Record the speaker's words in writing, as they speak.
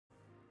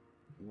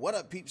What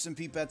up, peeps and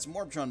peepettes?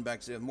 MorbTron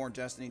back today with more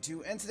Destiny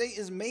 2, and today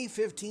is May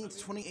 15th,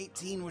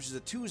 2018, which is a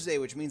Tuesday,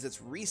 which means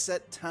it's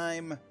reset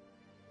time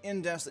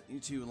in Destiny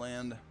 2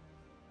 land.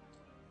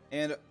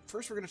 And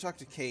first we're going to talk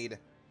to Cade.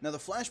 Now the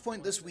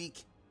flashpoint this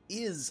week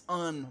is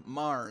on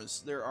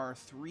Mars. There are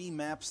 3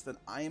 maps that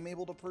I am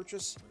able to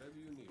purchase.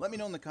 Let me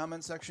know in the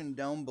comment section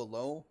down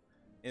below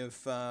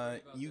if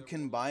you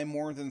can buy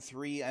more than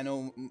 3. I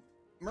know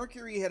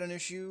Mercury had an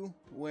issue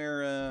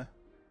where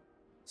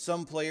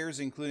some players,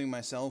 including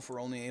myself, were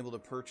only able to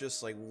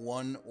purchase like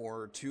 1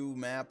 or 2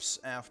 maps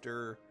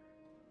after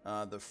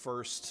the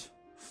first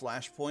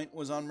flashpoint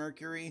was on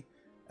Mercury,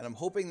 and I'm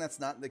hoping that's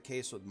not the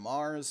case with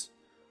Mars,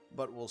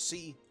 but we'll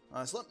see.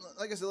 So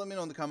like I said, let me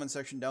know in the comment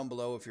section down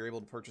below if you're able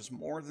to purchase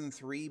more than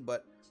 3,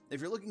 but if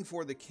you're looking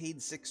for the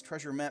Cade 6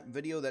 treasure map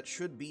video, that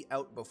should be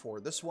out before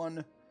this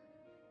one.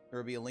 There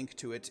will be a link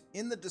to it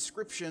in the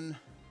description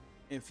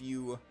if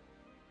you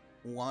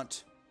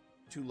want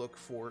to look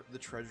for the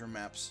treasure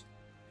maps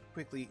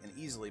quickly and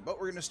easily. But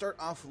we're going to start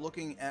off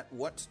looking at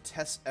what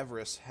Tess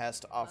Everest has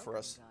to offer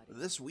us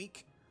this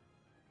week.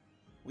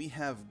 We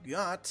have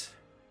got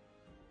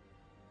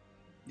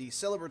the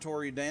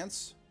celebratory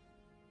dance.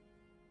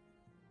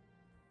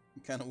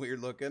 Kind of weird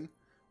looking.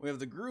 We have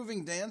the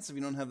grooving dance, if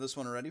you don't have this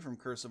one already, from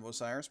Curse of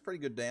Osiris. Pretty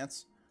good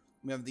dance.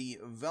 We have the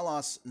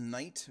Velos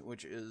Knight,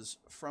 which is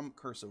from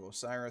Curse of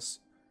Osiris.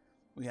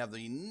 We have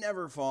the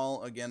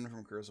Neverfall, again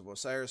from Curse of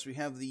Osiris. We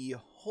have the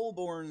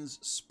Holborn's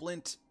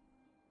Splint,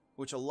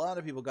 which a lot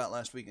of people got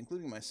last week,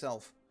 including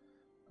myself.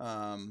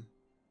 But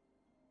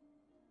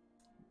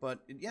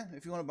yeah,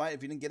 if you want to buy it,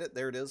 if you didn't get it,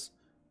 there it is.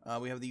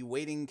 We have the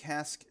Waiting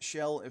Cask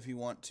Shell if you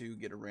want to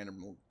get a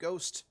random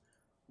ghost.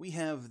 We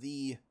have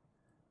the,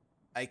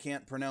 I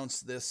can't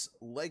pronounce this,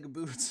 leg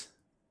boots.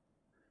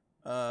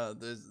 I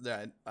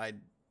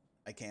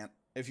can't.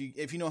 If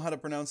you know how to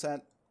pronounce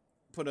that,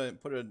 put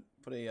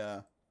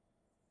a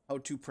how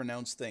to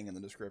pronounce thing in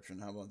the description.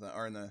 How about that?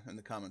 Or in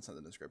the comments of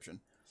the description.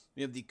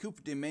 We have the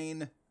Coupe de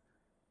Main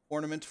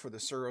ornament for the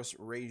Suros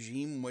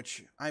regime,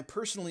 which I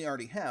personally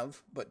already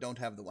have, but don't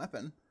have the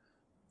weapon.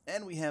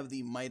 And we have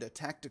the Mida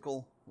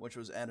Tactical, which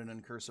was added in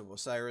Curse of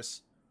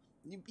Osiris.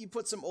 You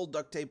put some old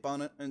duct tape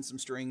on it and some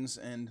strings,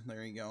 and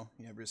there you go.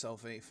 You have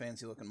yourself a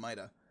fancy-looking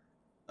Mida.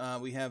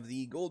 We have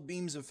the Gold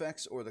Beams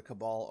effects, or the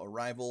Cabal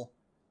Arrival.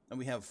 And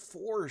we have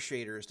 4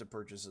 shaders to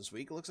purchase this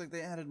week. It looks like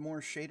they added more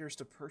shaders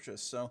to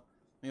purchase. So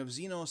we have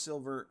Xeno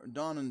Silver,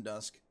 Dawn and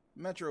Dusk,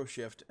 Metro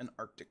Shift, and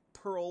Arctic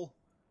Pearl.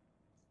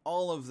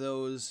 All of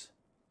those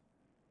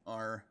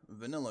are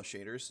vanilla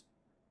shaders.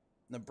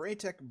 The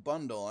Braytech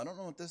bundle, I don't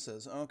know what this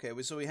is. Okay,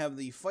 so we have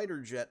the fighter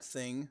jet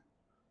thing.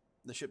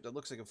 The ship that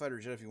looks like a fighter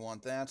jet if you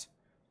want that.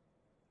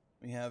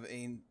 We have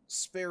a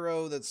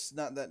Sparrow that's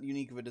not that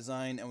unique of a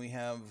design. And we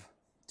have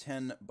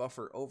 10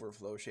 buffer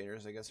overflow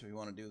shaders, I guess, if you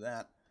want to do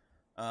that.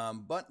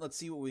 But let's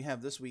see what we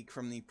have this week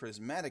from the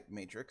Prismatic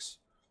Matrix.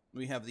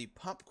 We have the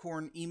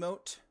Popcorn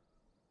emote.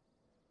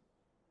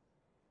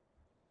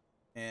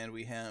 And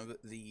we have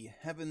the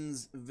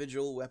Heaven's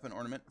Vigil weapon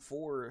ornament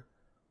for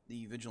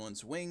the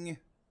Vigilance Wing.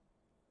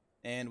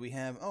 And we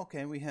have,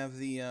 okay, we have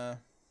the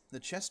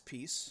chest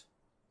piece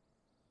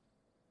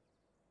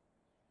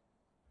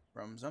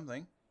from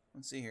something.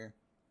 Let's see here.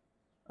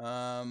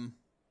 Item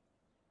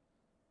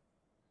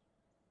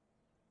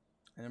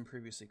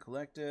previously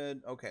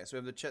collected. Okay, so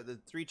we have the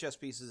 3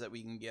 chest pieces that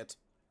we can get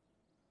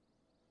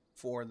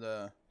for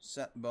the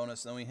set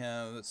bonus. Then we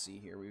have, let's see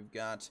here, we've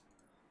got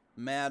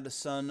Mad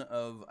Son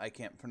of, I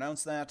can't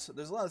pronounce that.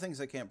 There's a lot of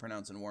things I can't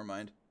pronounce in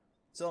Warmind.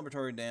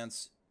 Celebratory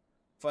Dance,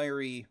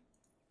 Fiery,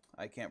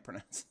 I can't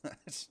pronounce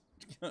that.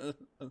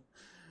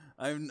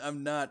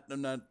 I'm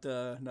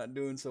not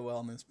doing so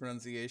well in these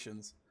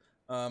pronunciations.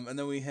 And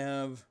then we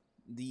have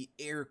the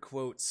air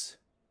quotes.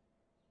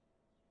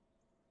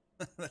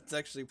 That's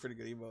actually a pretty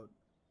good emote.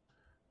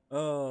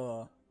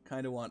 Oh,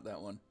 kind of want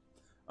that one.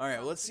 All right,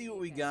 well, let's see what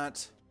we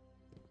got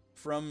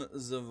from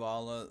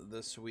Zavala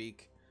this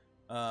week.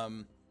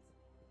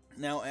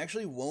 Now, I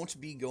actually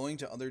won't be going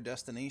to other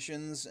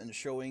destinations and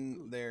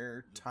showing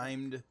their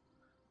timed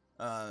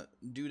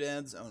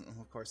doodads. Oh,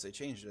 of course, they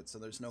changed it, so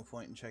there's no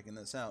point in checking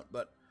this out.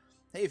 But,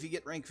 hey, if you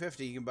get rank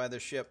 50, you can buy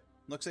this ship.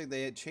 Looks like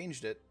they had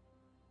changed it.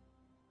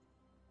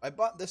 I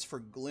bought this for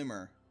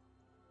Glimmer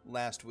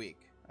last week.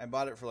 I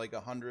bought it for like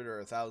 100 or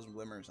 1,000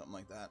 Glimmer or something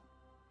like that.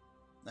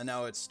 And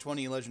now it's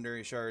 20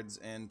 Legendary Shards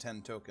and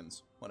 10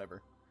 tokens.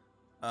 Whatever.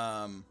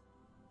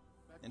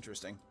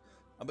 Interesting.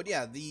 But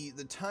yeah, the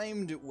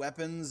timed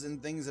weapons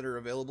and things that are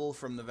available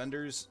from the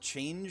vendors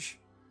change,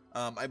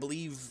 I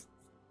believe,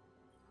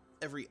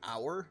 every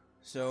hour.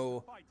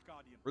 So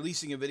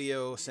releasing a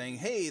video saying,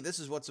 hey, this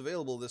is what's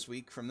available this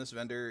week from this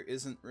vendor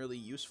isn't really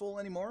useful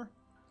anymore.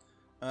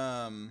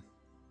 Yeah,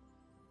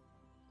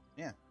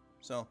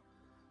 so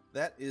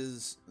that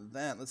is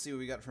that. Let's see what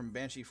we got from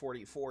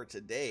Banshee44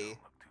 today.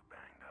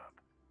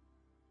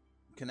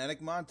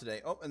 Kinetic mod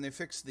today. Oh, and they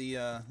fixed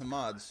the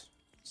mods.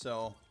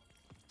 So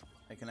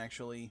I can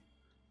actually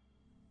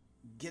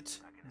get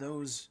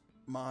those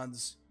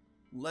mods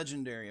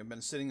legendary. I've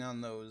been sitting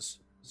on those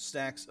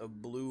stacks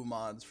of blue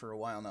mods for a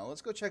while now.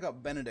 Let's go check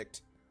out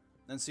Benedict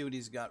and see what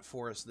he's got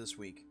for us this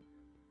week.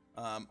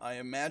 I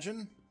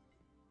imagine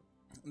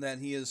that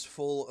he is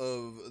full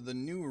of the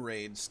new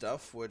raid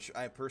stuff, which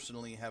I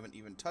personally haven't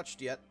even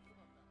touched yet,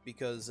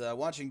 because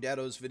watching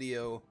Dado's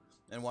video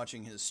and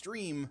watching his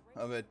stream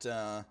of it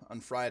on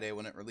Friday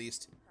when it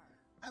released,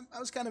 I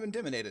was kind of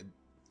intimidated.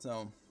 So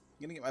I'm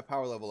going to get my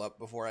power level up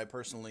before I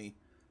personally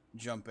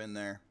jump in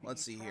there.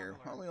 Let's see here.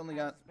 Well, we only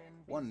got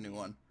one new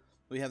one.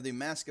 We have the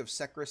Mask of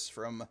Nokris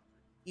from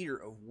Eater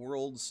of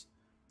Worlds,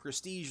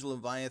 Prestige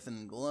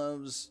Leviathan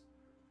Gloves,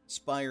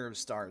 Spire of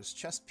Stars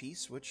chest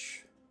piece,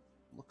 which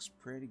looks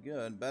pretty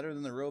good. Better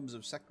than the Robes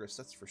of Nokris,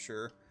 that's for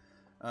sure.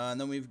 And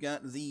then we've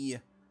got the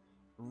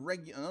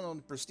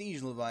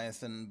Prestige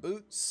Leviathan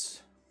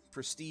boots,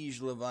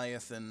 Prestige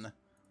Leviathan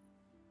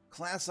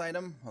class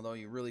item, although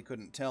you really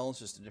couldn't tell, it's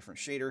just a different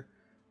shader.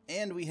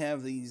 And we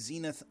have the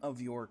Zenith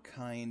of Your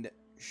Kind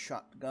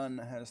shotgun,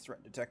 has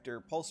threat detector,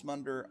 pulse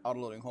monitor,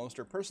 autoloading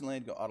holster. Personally,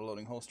 I'd go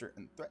autoloading holster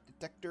and threat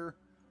detector,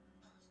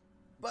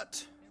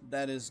 but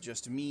that is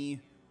just me.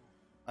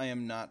 I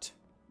am not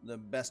the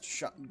best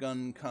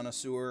shotgun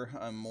connoisseur.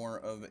 I'm more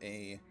of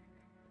a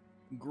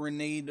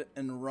grenade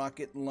and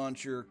rocket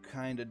launcher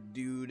kind of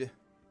dude.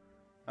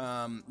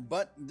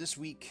 But this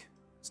week,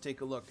 let's take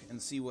a look and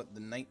see what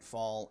the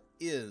Nightfall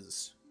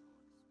is.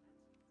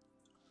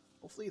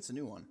 Hopefully it's a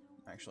new one,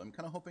 actually. I'm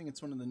kind of hoping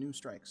it's one of the new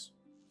strikes.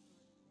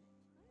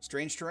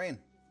 Strange terrain.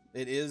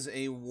 It is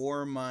a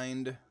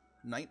Warmind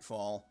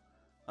Nightfall.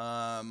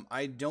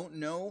 I don't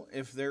know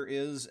if there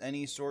is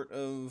any sort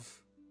of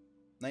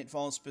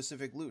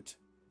Nightfall-specific loot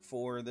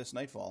for this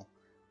Nightfall.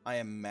 I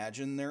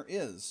imagine there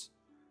is,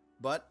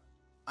 but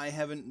I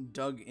haven't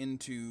dug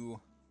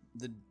into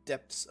the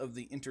depths of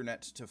the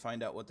internet to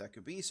find out what that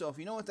could be. So if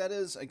you know what that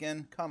is,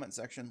 again, comment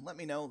section. Let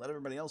me know. Let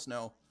everybody else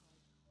know.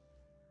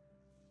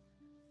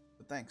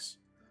 But thanks.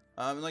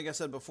 Like I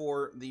said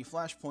before, the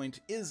Flashpoint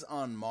is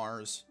on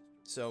Mars,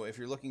 so if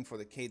you're looking for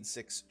the Cade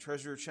 6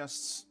 treasure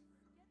chests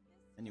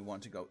and you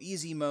want to go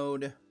easy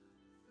mode,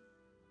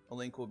 a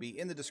link will be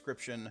in the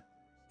description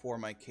for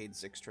my Cade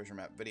 6 treasure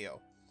map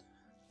video.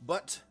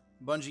 But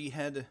Bungie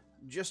had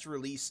just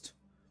released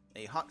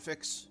a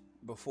hotfix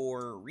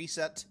before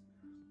reset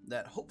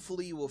that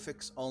hopefully will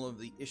fix all of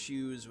the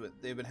issues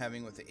they've been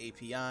having with the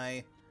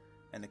API,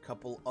 and a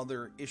couple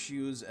other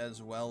issues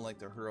as well, like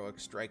the Heroic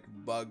Strike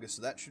bug,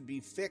 so that should be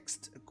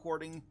fixed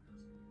according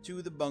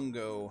to the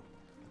bungo.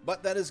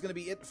 But that is going to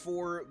be it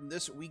for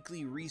this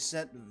weekly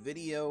reset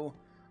video.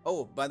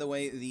 Oh, by the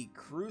way, the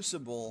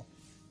Crucible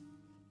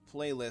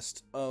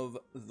playlist of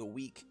the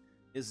week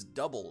is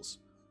Doubles.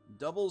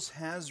 Doubles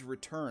has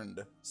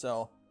returned,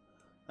 so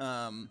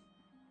I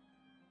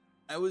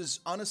was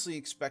honestly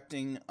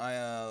expecting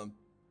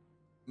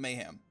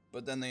Mayhem,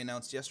 but then they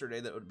announced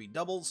yesterday that it would be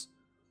Doubles.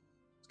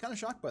 Kind of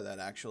shocked by that,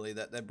 actually,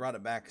 that they brought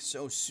it back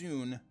so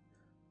soon.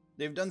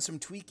 They've done some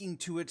tweaking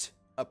to it,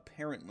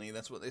 apparently.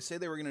 That's what they say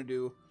they were going to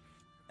do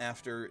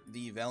after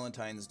the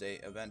Valentine's Day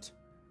event.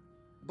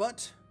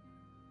 But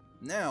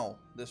now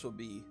this will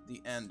be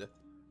the end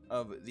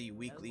of the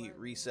weekly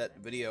reset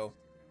video.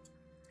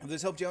 If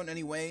this helped you out in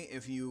any way,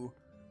 if you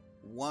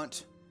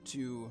want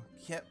to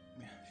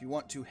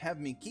have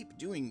me keep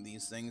doing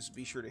these things,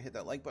 be sure to hit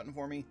that like button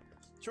for me.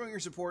 Showing your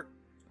support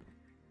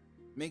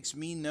makes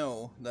me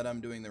know that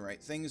I'm doing the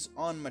right things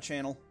on my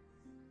channel,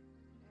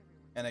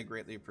 and I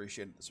greatly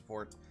appreciate the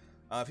support.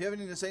 If you have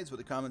anything to say, it's what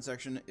the comment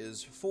section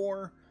is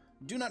for.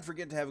 Do not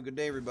forget to have a good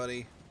day,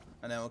 everybody,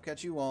 and I will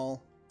catch you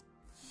all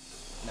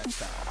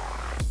next time.